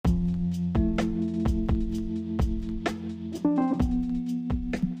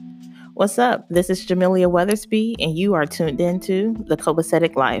What's up? This is Jamiliah Weathersby, and you are tuned into The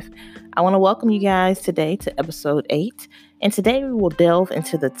Copacetic Life. I want to welcome you guys today to episode 8, and today we will delve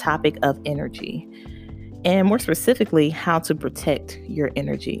into the topic of energy, and more specifically, how to protect your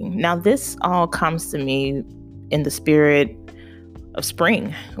energy. Now, this all comes to me in the spirit of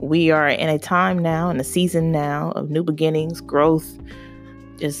spring. We are in a time now, in a season now of new beginnings, growth,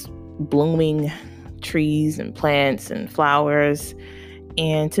 just blooming trees and plants and flowers.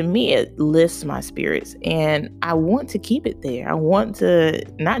 And to me, it lifts my spirits, and I want to keep it there. I want to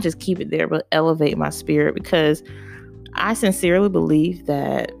not just keep it there, but elevate my spirit, because I sincerely believe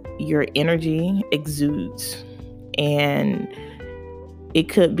that your energy exudes, and it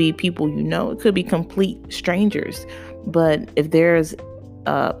could be people you know, it could be complete strangers. But if there's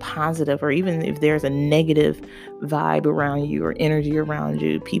a positive, or even if there's a negative vibe around you or energy around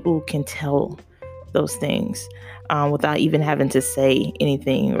you, people can tell those things without even having to say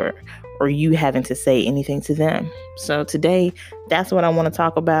anything, or you having to say anything to them. So today, that's what I want to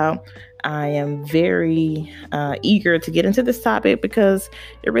talk about. I am very eager to get into this topic because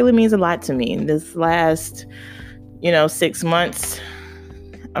it really means a lot to me. This last, 6 months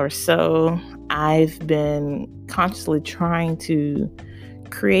or so, I've been consciously trying to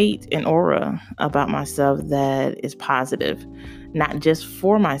create an aura about myself that is positive, not just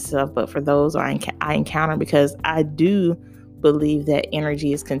for myself, but for those I encounter, because I do believe that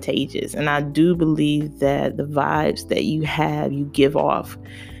energy is contagious, and I do believe that the vibes that you have, you give off.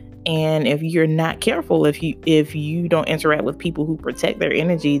 And if you're not careful, if you don't interact with people who protect their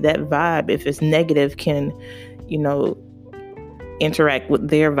energy, that vibe, if it's negative, can, interact with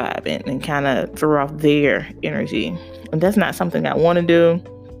their vibe and kind of throw off their energy. And that's not something I want to do,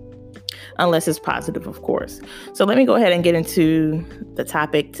 unless it's positive, of course. So let me go ahead and get into the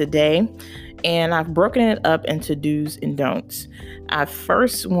topic today. And I've broken it up into do's and don'ts. I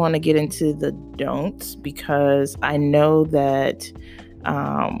first want to get into the don'ts because I know that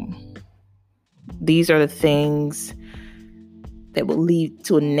these are the things that will lead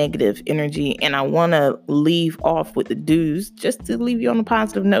to a negative energy. And I want to leave off with the do's just to leave you on a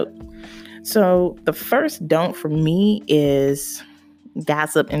positive note. So the first don't for me is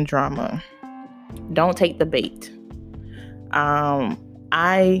gossip and drama. Don't take the bait.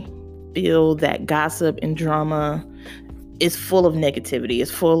 I feel that gossip and drama is full of negativity.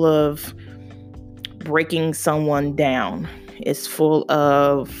 It's full of breaking someone down. It's full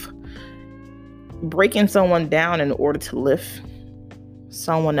of breaking someone down in order to lift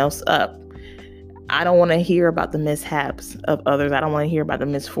someone else up. I don't want to hear about the mishaps of others. I don't want to hear about the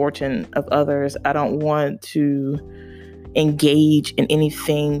misfortune of others. I don't want to engage in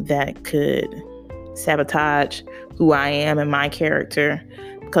anything that could sabotage who I am and my character,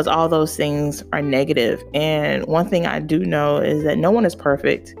 because all those things are negative. And one thing I do know is that no one is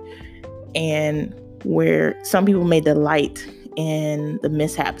perfect, and where some people may delight in the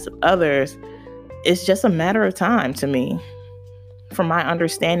mishaps of others, it's just a matter of time to me. From my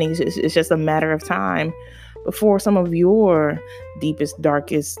understanding, it's just a matter of time before some of your deepest,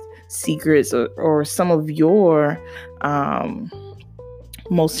 darkest secrets or some of your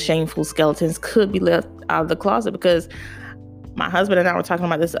most shameful skeletons could be left out of the closet. Because my husband and I were talking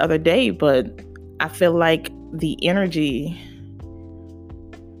about this the other day, but I feel like the energy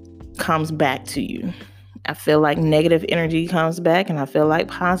comes back to you. I feel like negative energy comes back, and I feel like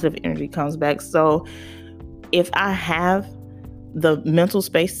positive energy comes back. So if I have the mental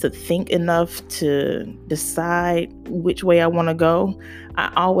space to think enough to decide which way I want to go, I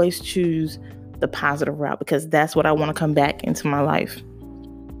always choose the positive route, because that's what I want to come back into my life.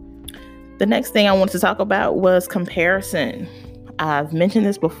 The next thing I wanted to talk about was comparison. I've mentioned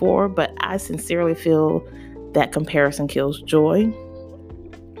this before, but I sincerely feel that comparison kills joy.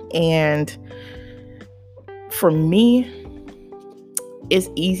 And for me, it's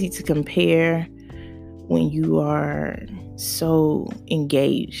easy to compare when you are so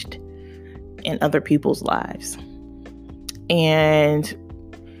engaged in other people's lives. And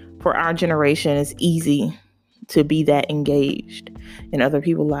for our generation, it's easy to be that engaged in other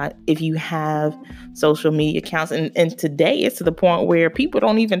people's lives if you have social media accounts. And today it's to the point where people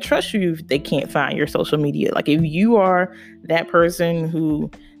don't even trust you if they can't find your social media. Like, if you are that person who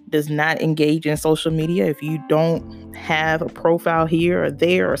does not engage in social media, if you don't have a profile here or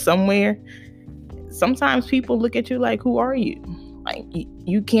there or somewhere, sometimes people look at you like, who are you? Like,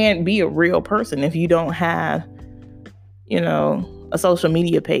 you can't be a real person if you don't have, a social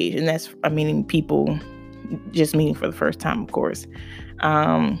media page. And that's, people just meeting for the first time, of course.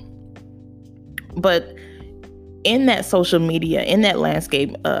 But in that social media, in that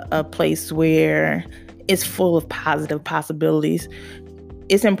landscape, a place where it's full of positive possibilities,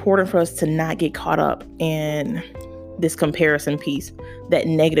 it's important for us to not get caught up in this comparison piece, that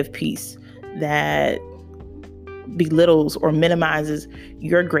negative piece that belittles or minimizes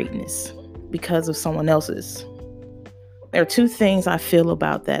your greatness because of someone else's. There are two things I feel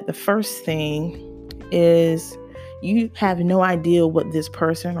about that. The first thing is you have no idea what this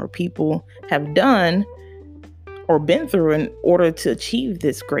person or people have done or been through in order to achieve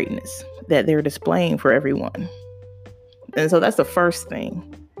this greatness that they're displaying for everyone. And so that's the first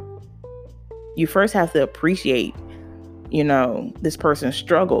thing. You first have to appreciate, this person's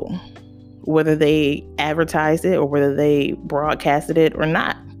struggle, whether they advertised it or whether they broadcasted it or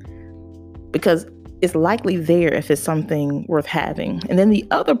not, because it's likely there if it's something worth having. And then the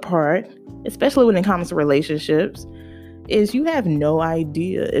other part, especially when it comes to relationships, is you have no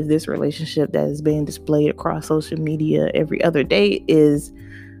idea if this relationship that is being displayed across social media every other day is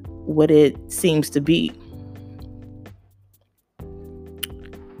what it seems to be.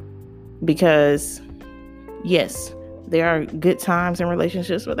 Because, yes, there are good times in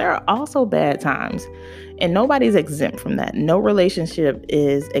relationships, but there are also bad times. And nobody's exempt from that. No relationship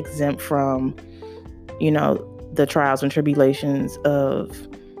is exempt from, the trials and tribulations of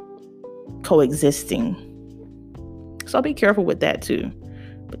coexisting. So be careful with that too.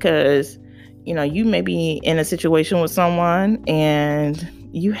 Because, you may be in a situation with someone and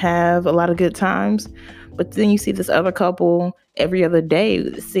you have a lot of good times, but then you see this other couple every other day.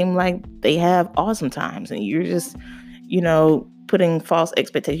 It seems like they have awesome times, and you're just, putting false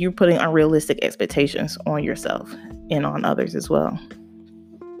expectations. You're putting unrealistic expectations on yourself and on others as well.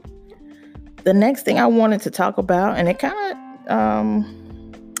 The next thing I wanted to talk about, and it kind of,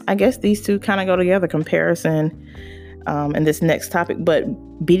 I guess these two kind of go together, comparison and this next topic, but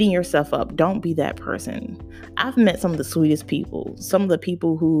beating yourself up. Don't be that person. I've met some of the sweetest people, some of the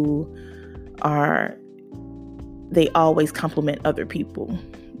people who they always compliment other people,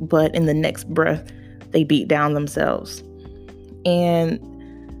 but in the next breath, they beat down themselves. And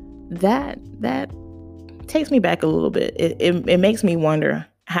that takes me back a little bit. It makes me wonder,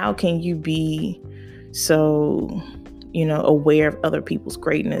 how can you be so, aware of other people's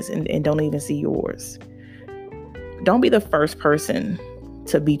greatness and don't even see yours? Don't be the first person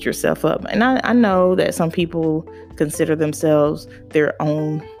to beat yourself up. And I know that some people consider themselves their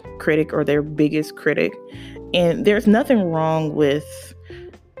own critic or their biggest critic. And there's nothing wrong with,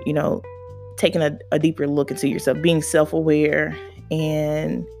 taking a deeper look into yourself, being self-aware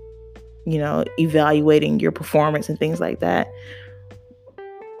and, evaluating your performance and things like that.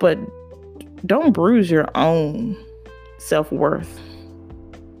 But don't bruise your own self-worth.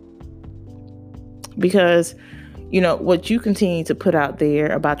 Because, what you continue to put out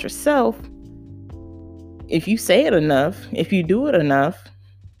there about yourself, if you say it enough, if you do it enough,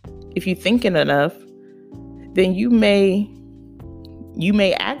 if you think it enough, then you may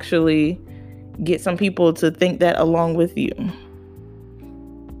actually get some people to think that along with you.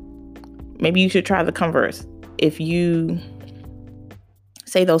 Maybe you should try the converse. If you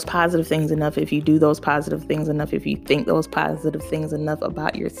say those positive things enough, if you do those positive things enough, if you think those positive things enough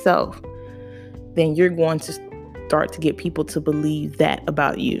about yourself, then you're going to start to get people to believe that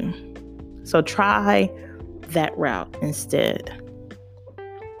about you. So try that route instead.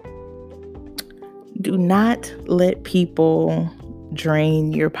 Do not let people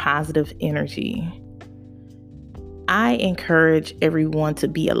drain your positive energy. I encourage everyone to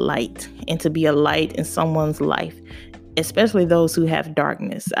be a light and to be a light in someone's life, especially those who have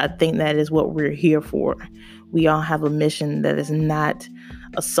darkness. I think that is what we're here for. We all have a mission that is not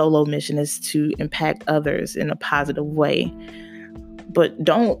a solo mission, is to impact others in a positive way. But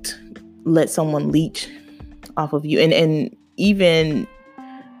don't let someone leech off of you. And even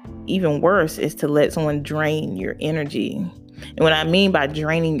worse is to let someone drain your energy. And what I mean by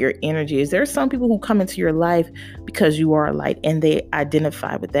draining your energy is there are some people who come into your life because you are a light and they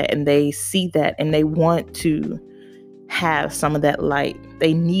identify with that and they see that and they want to have some of that light.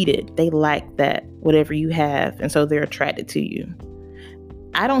 They need it. They like that, whatever you have. And so they're attracted to you.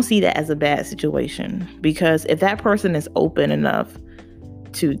 I don't see that as a bad situation, because if that person is open enough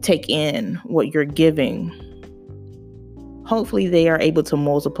to take in what you're giving, hopefully they are able to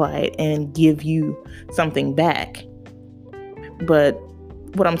multiply it and give you something back. But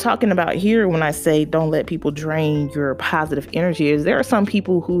what I'm talking about here when I say don't let people drain your positive energy is there are some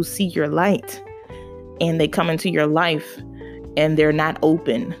people who see your light and they come into your life and they're not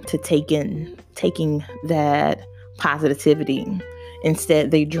open to taking that positivity.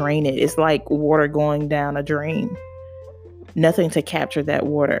 Instead, they drain it. It's like water going down a drain. Nothing to capture that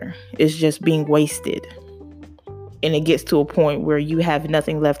water. It's just being wasted. And it gets to a point where you have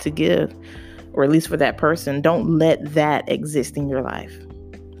nothing left to give, or at least for that person. Don't let that exist in your life.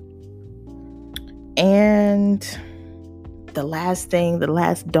 And the last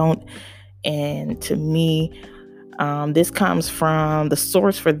don't, and to me, the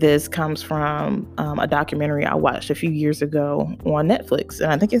source for this comes from a documentary I watched a few years ago on Netflix,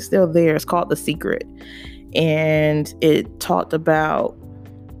 and I think it's still there. It's called The Secret, and it talked about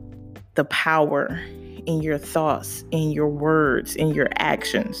the power in your thoughts, in your words, in your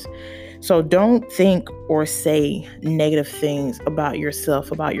actions. So don't think or say negative things about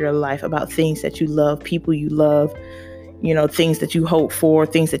yourself, about your life, about things that you love, people you love, things that you hope for,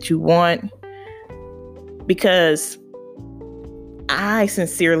 things that you want. Because I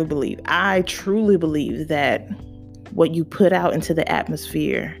truly believe that what you put out into the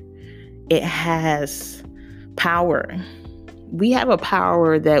atmosphere, it has power. We have a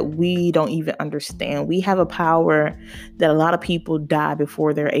power that we don't even understand. We have a power that a lot of people die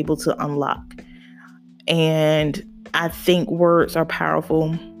before they're able to unlock. And I think words are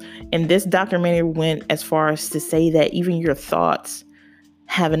powerful. And this documentary went as far as to say that even your thoughts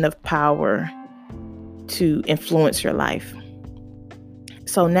have enough power to influence your life.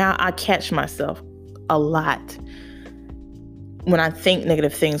 So now I catch myself a lot when I think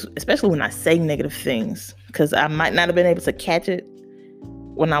negative things, especially when I say negative things, because I might not have been able to catch it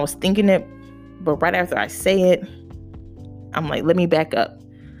when I was thinking it, but right after I say it, I'm like, let me back up.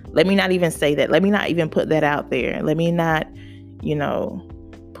 Let me not even say that. Let me not even put that out there. Let me not,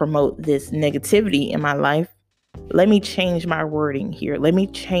 promote this negativity in my life. Let me change my wording here. Let me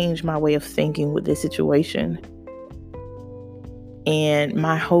change my way of thinking with this situation. And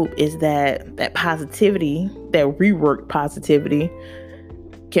my hope is that positivity, that reworked positivity,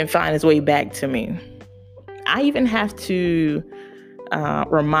 can find its way back to me. I even have to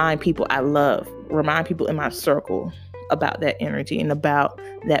remind people I love, remind people in my circle about that energy and about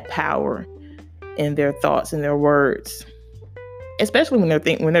that power in their thoughts and their words. Especially when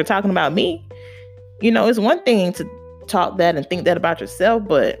they're talking about me. It's one thing to talk that and think that about yourself,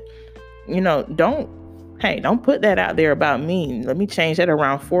 but don't put that out there about me. Let me change that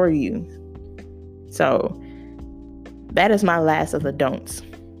around for you. So that is my last of the don'ts.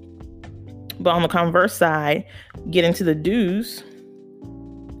 But on the converse side, get into the do's,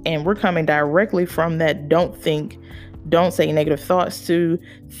 and we're coming directly from that don't say negative thoughts to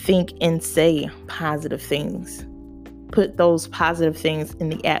think and say positive things. Put those positive things in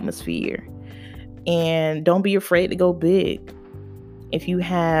the atmosphere. And don't be afraid to go big. If you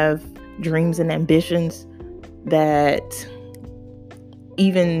have dreams and ambitions that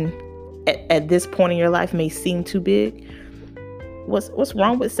even at this point in your life may seem too big, what's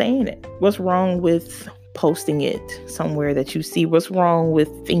wrong with saying it? What's wrong with posting it somewhere that you see? What's wrong with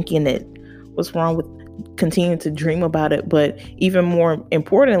thinking it? What's wrong with continuing to dream about it? But even more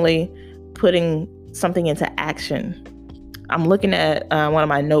importantly, putting something into action. I'm looking at one of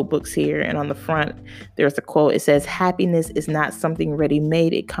my notebooks here, and on the front, there's a quote. It says, "Happiness is not something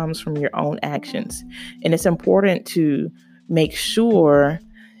ready-made. It comes from your own actions." And it's important to make sure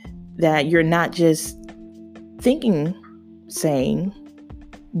that you're not just thinking, saying,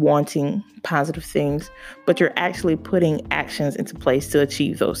 wanting positive things, but you're actually putting actions into place to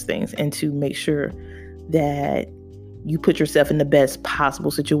achieve those things and to make sure that you put yourself in the best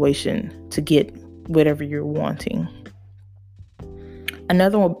possible situation to get whatever you're wanting.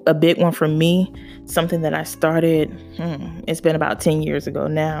 A big one for me, something that I started, it's been about 10 years ago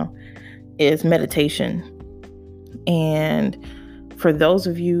now, is meditation. And for those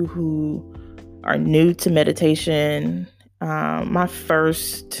of you who are new to meditation, my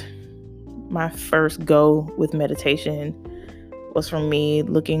first go with meditation was from me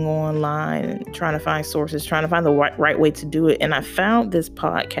looking online and trying to find sources, trying to find the right way to do it. And I found this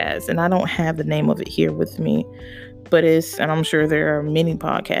podcast, and I don't have the name of it here with me, but and I'm sure there are many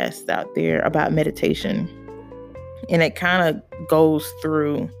podcasts out there about meditation. And it kind of goes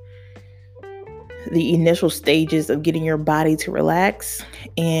through the initial stages of getting your body to relax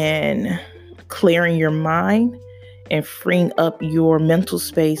and clearing your mind and freeing up your mental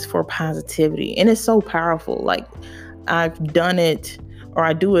space for positivity. And it's so powerful. Like, I've done it, or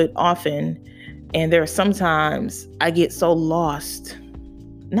I do it often, and there are sometimes I get so lost.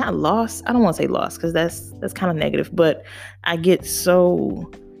 Not lost. I don't want to say lost, because that's kind of negative, but I get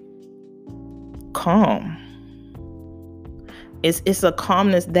so calm. It's a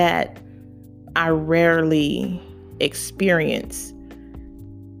calmness that I rarely experience,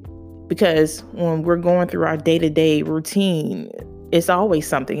 because when we're going through our day-to-day routine, it's always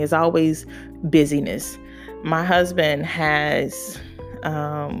something. It's always busyness. My husband has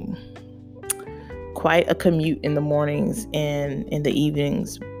quite a commute in the mornings and in the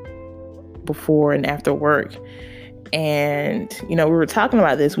evenings before and after work. And, we were talking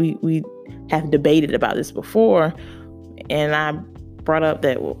about this. We have debated about this before, and I brought up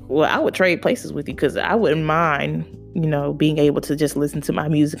that, well, I would trade places with you because I wouldn't mind, being able to just listen to my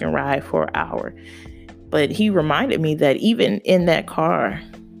music and ride for an hour. But he reminded me that even in that car,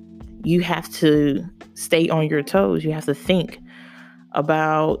 you have to stay on your toes. You have to think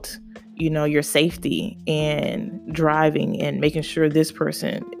about, your safety and driving and making sure this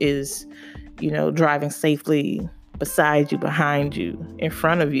person is, driving safely beside you, behind you, in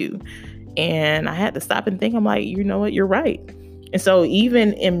front of you. And I had to stop and think. I'm like, you know what? You're right. And so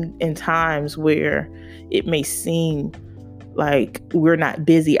even in times where it may seem like we're not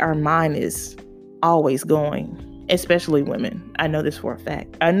busy, our mind is always going, especially women. I know this for a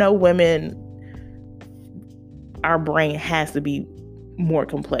fact. I know women, our brain has to be more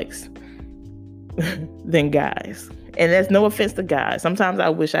complex than guys. And that's no offense to guys. Sometimes I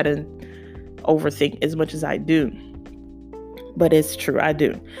wish I didn't overthink as much as I do. But it's true, I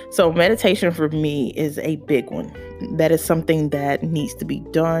do. So meditation for me is a big one. That is something that needs to be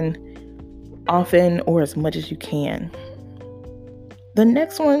done often or as much as you can. The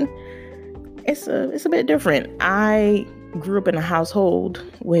next one, it's a bit different. I grew up in a household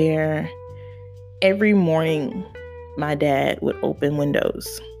where every morning my dad would open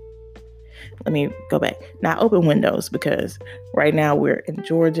windows. Let me go back. Not open windows, because right now we're in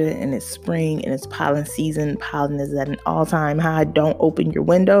Georgia and it's spring and it's pollen season. Pollen is at an all-time high. Don't open your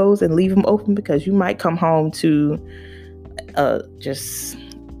windows and leave them open, because you might come home to just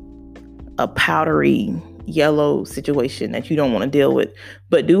a powdery yellow situation that you don't want to deal with.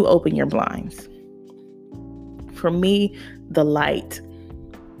 But do open your blinds. For me, the light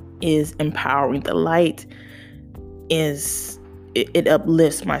is empowering. The light it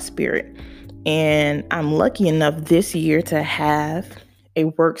uplifts my spirit. And I'm lucky enough this year to have a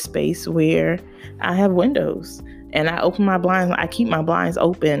workspace where I have windows and I open my blinds. I keep my blinds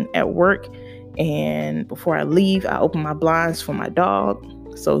open at work. And before I leave, I open my blinds for my dog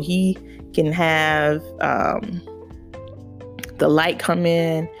so he can have the light come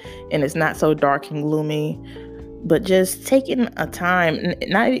in and it's not so dark and gloomy. But just taking a time,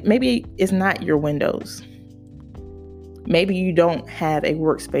 maybe it's not your windows. Maybe you don't have a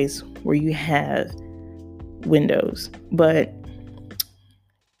workspace where you have windows, but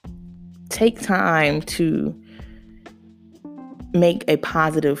take time to make a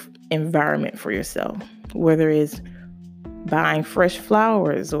positive environment for yourself, whether it's buying fresh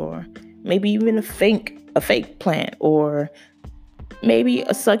flowers or maybe even a fake plant, or maybe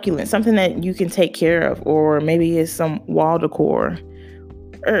a succulent, something that you can take care of, or maybe it's some wall decor.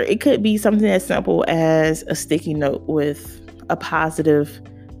 Or it could be something as simple as a sticky note with a positive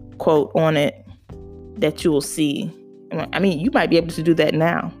quote on it that you will see. I mean, you might be able to do that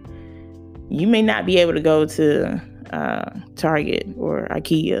now. You may not be able to go to Target or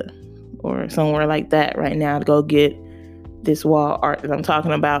IKEA or somewhere like that right now to go get this wall art that I'm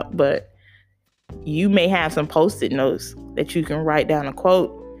talking about, but you may have some Post-it notes that you can write down a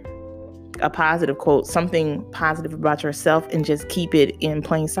quote, a positive quote, something positive about yourself, and just keep it in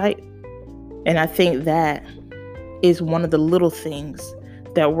plain sight. And I think that is one of the little things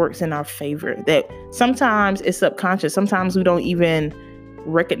that works in our favor, that sometimes it's subconscious. Sometimes we don't even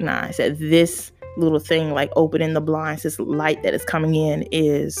recognize that this little thing, like opening the blinds, this light that is coming in,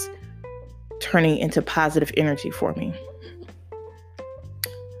 is turning into positive energy for me.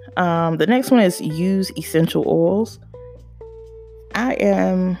 The next one is use essential oils. I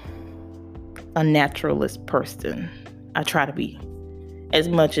am a naturalist person. I try to be, as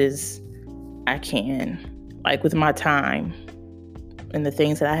much as I can. Like with my time and the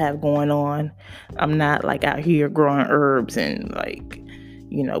things that I have going on, I'm not like out here growing herbs and like,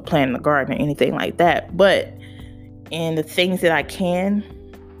 planting a garden or anything like that. But in the things that I can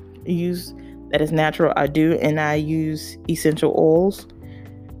use that is natural, I do. And I use essential oils.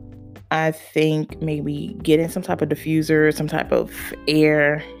 I think maybe getting some type of diffuser, some type of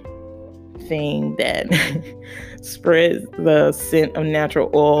air thing that spreads the scent of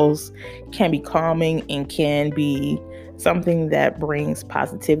natural oils can be calming and can be something that brings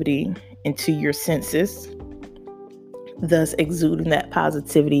positivity into your senses, thus exuding that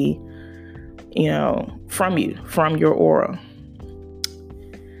positivity, from you, from your aura.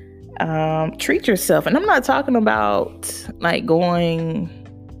 Treat yourself. And I'm not talking about like going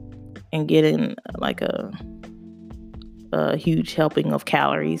and getting like a huge helping of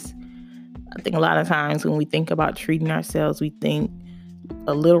calories. I think a lot of times when we think about treating ourselves, we think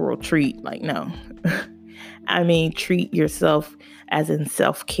a literal treat. Like, no. I mean, treat yourself as in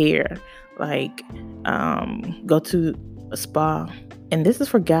self-care. Like, go to a spa. And this is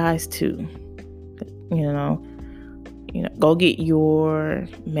for guys too. Go get your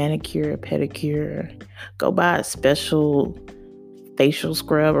manicure, pedicure. Go buy a special facial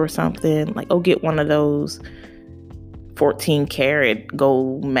scrub or something. Like, go get one of those 14 karat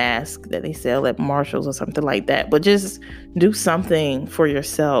gold mask that they sell at Marshall's or something like that. But just do something for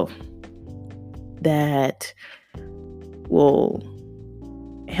yourself that will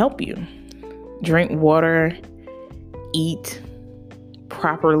help you. Drink water, eat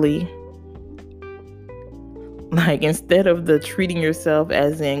properly. Like, instead of the treating yourself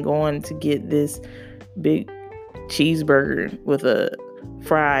as in going to get this big cheeseburger with a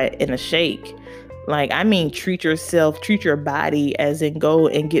fry and a shake, treat yourself, treat your body as in go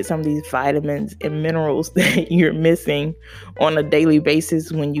and get some of these vitamins and minerals that you're missing on a daily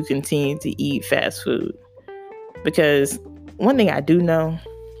basis when you continue to eat fast food. Because one thing I do know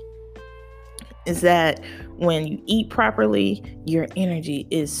is that when you eat properly, your energy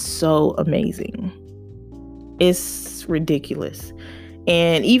is so amazing. It's ridiculous.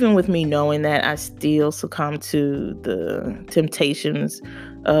 And even with me knowing that, I still succumb to the temptations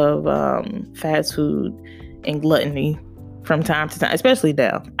of fast food and gluttony from time to time, especially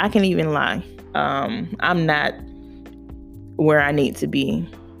now. I can't even lie. I'm not where I need to be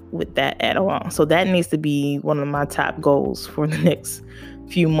with that at all. So that needs to be one of my top goals for the next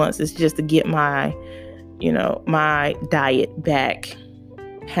few months, is just to get my diet back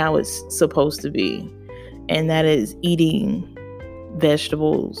how it's supposed to be. And that is eating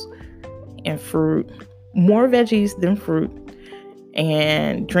vegetables and fruit, more veggies than fruit,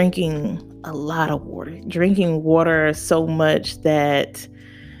 and drinking a lot of water. Drinking water so much that,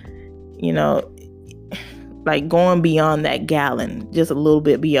 going beyond that gallon, just a little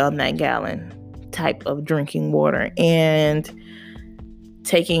bit beyond that gallon type of drinking water, and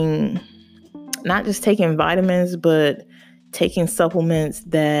not just taking vitamins, but taking supplements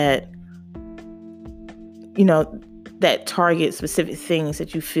that that target specific things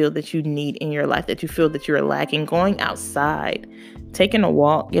that you feel that you need in your life, that you feel that you're lacking. Going outside, taking a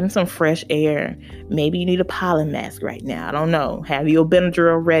walk, getting some fresh air. Maybe you need a pollen mask right now. I don't know. Have your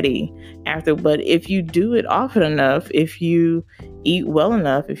Benadryl ready after. But if you do it often enough, if you eat well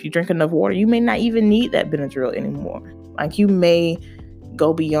enough, if you drink enough water, you may not even need that Benadryl anymore. Like, you may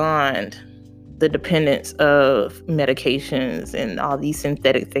go beyond the dependence of medications and all these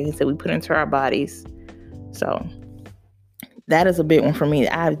synthetic things that we put into our bodies. So that is a big one for me.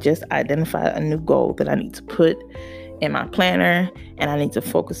 I've just identified a new goal that I need to put in my planner and I need to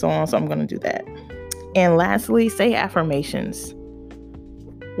focus on. So I'm going to do that. And lastly, say affirmations.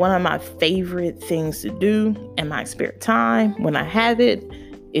 One of my favorite things to do in my spare time, when I have it,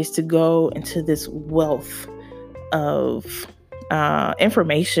 is to go into this wealth of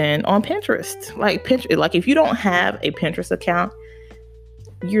information on Pinterest. Like if you don't have a Pinterest account,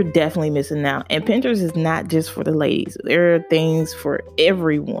 you're definitely missing out. And Pinterest is not just for the ladies. There are things for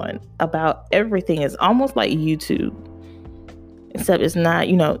everyone about everything. It's almost like YouTube, except it's not,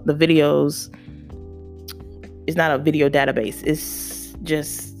 the videos. It's not a video database. It's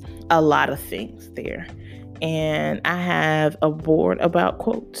just a lot of things there. And I have a board about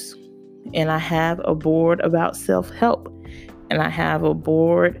quotes, and I have a board about self-help, and I have a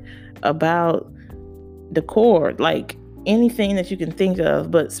board about decor, like anything that you can think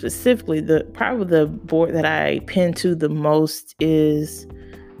of. But specifically, probably the board that I pin to the most is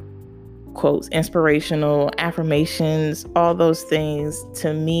quotes, inspirational, affirmations, all those things.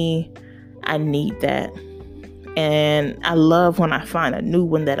 To me, I need that. And I love when I find a new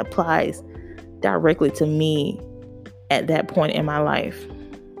one that applies directly to me at that point in my life.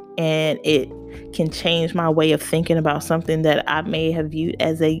 And it can change my way of thinking about something that I may have viewed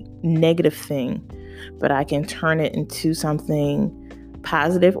as a negative thing, but I can turn it into something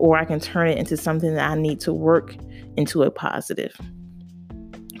positive, or I can turn it into something that I need to work into a positive.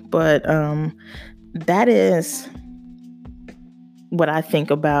 But that is what I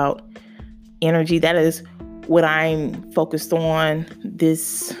think about energy. That is what I'm focused on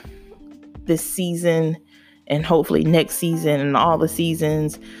this season, and hopefully next season and all the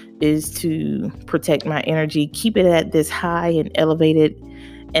seasons, is to protect my energy, keep it at this high and elevated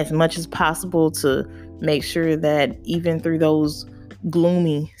as much as possible, to make sure that even through those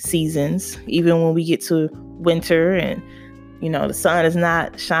gloomy seasons, even when we get to winter and the sun is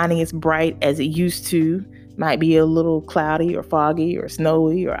not shining as bright as it used to, might be a little cloudy or foggy or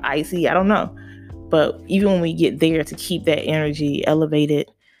snowy or icy, I don't know. But even when we get there, to keep that energy elevated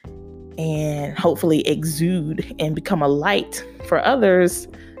and hopefully exude and become a light for others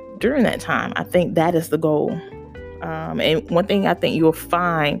during that time. I think that is the goal. And one thing I think you'll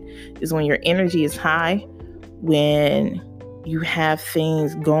find is when your energy is high, when you have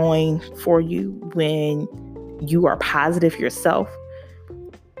things going for you, when you are positive yourself,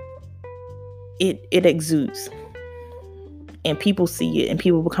 it exudes. And people see it and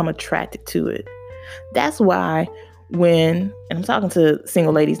people become attracted to it. That's why and I'm talking to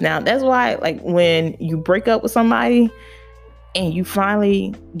single ladies now, that's why like when you break up with somebody and you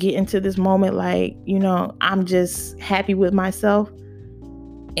finally get into this moment like, I'm just happy with myself,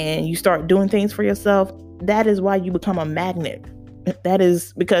 and you start doing things for yourself, that is why you become a magnet. That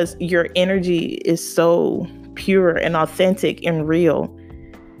is because your energy is so pure and authentic and real,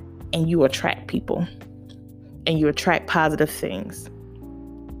 and you attract people and you attract positive things.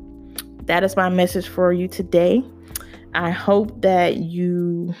 That is my message for you today. I hope that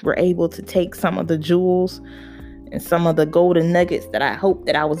you were able to take some of the jewels and some of the golden nuggets that I hope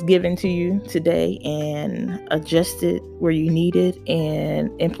that I was giving to you today and adjust it where you need it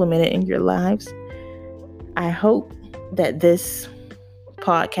and implement it in your lives. I hope that this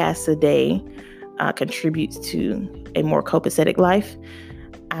podcast today contributes to a more copacetic life.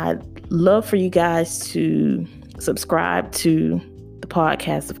 I'd love for you guys to subscribe to the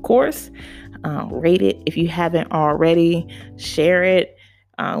podcast, of course. Rate it if you haven't already. Share it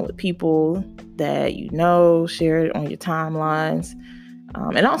with people that you know. Share it on your timelines.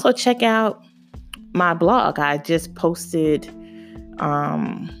 And also check out my blog. I just posted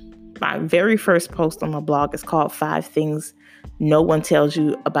my very first post on my blog. Is called 5 Things No One Tells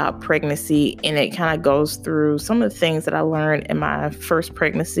You About Pregnancy. And it kind of goes through some of the things that I learned in my first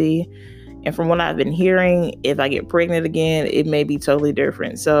pregnancy. And from what I've been hearing, if I get pregnant again, it may be totally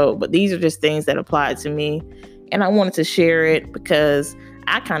different. But these are just things that applied to me. And I wanted to share it because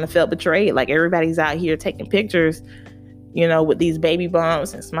I kind of felt betrayed. Like everybody's out here taking pictures, with these baby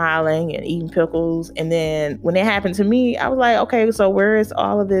bumps and smiling and eating pickles. And then when it happened to me, I was like, okay, so where is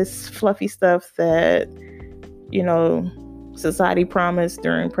all of this fluffy stuff that, society promised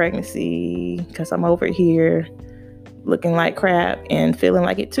during pregnancy? Because I'm over here looking like crap and feeling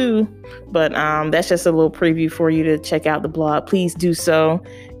like it too. But that's just a little preview for you to check out the blog. Please do so.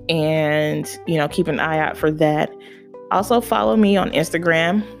 And, keep an eye out for that. Also follow me on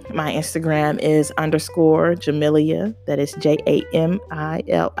Instagram. My Instagram is _Jamiliah. That is JAMILIAH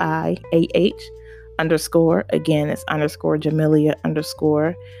 _. Again, it's _Jamiliah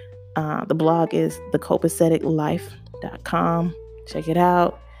 _. The blog is thecopaceticlife.com. Check it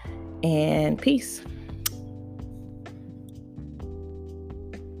out, and peace.